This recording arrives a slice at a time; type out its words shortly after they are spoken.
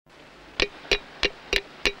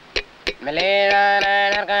One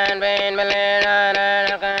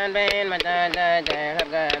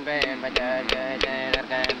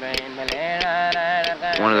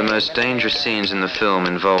of the most dangerous scenes in the film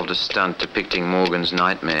involved a stunt depicting Morgan's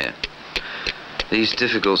nightmare. These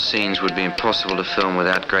difficult scenes would be impossible to film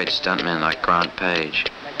without great stuntmen like Grant Page.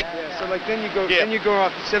 Yeah, so like then you go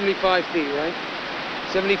off 75 feet, right?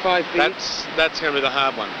 75 feet. That's going to be the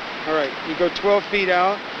hard one. All right, you go 12 feet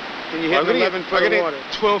out, and you hit 11 foot of water.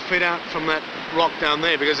 12 feet out from that rock down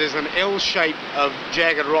there because there's an L shape of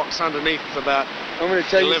jagged rocks underneath. It's about I'm going to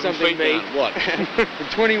tell you something, mate. Down. What?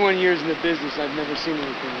 For 21 years in the business, I've never seen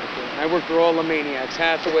anything like that. I worked for all the maniacs,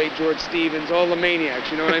 Hathaway, George Stevens, all the maniacs,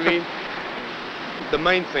 you know what I mean? The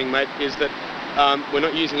main thing, mate, is that we're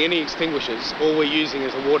not using any extinguishers. All we're using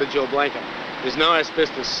is a water gel blanket. There's no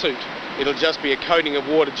asbestos suit. It'll just be a coating of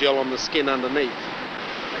water gel on the skin underneath.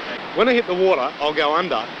 When I hit the water, I'll go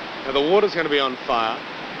under. Now, the water's going to be on fire.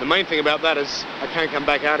 The main thing about that is I can't come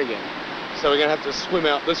back out again. So we're going to have to swim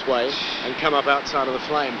out this way and come up outside of the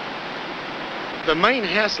flame. The main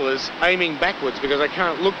hassle is aiming backwards because I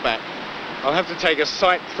can't look back. I'll have to take a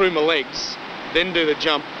sight through my legs, then do the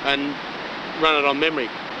jump and run it on memory.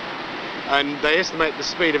 And they estimate the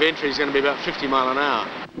speed of entry is going to be about 50 miles an hour.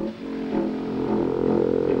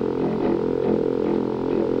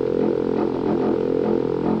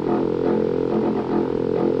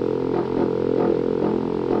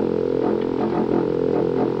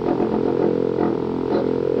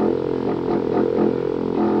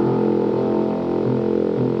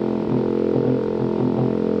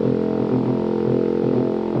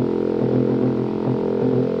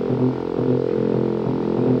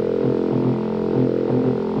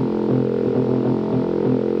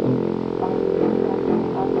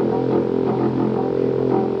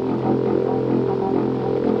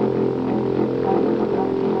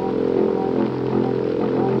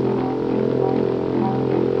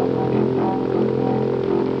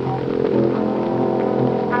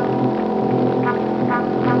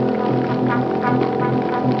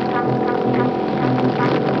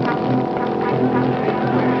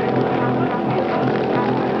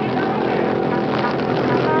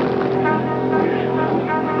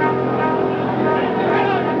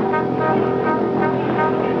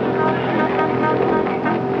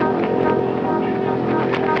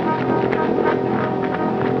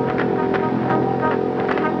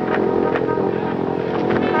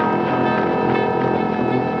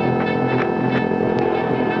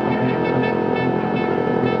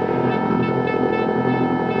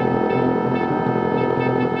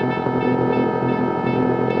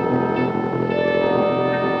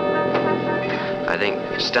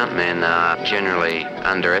 Stuntmen are generally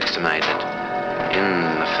underestimated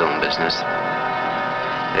in the film business.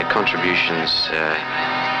 Their contributions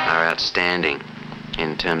are outstanding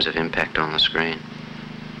in terms of impact on the screen.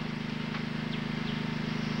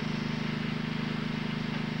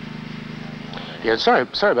 Yeah, sorry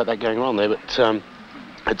about that going wrong there, but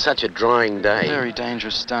it's such a drying day. Very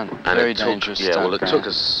dangerous stunt. And Very dangerous stunt. Yeah, well, it took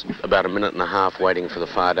us about a minute and a half waiting for the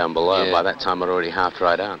fire down below. Yeah. By that time, I'd already half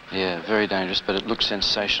dried out. Yeah, very dangerous, but it looks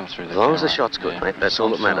sensational through the camera. As long as the camera. shot's good, mate, that's all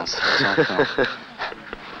that matters.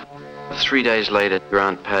 3 days later,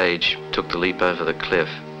 Grant Page took the leap over the cliff.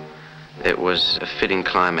 It was a fitting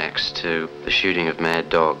climax to the shooting of Mad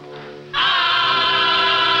Dog.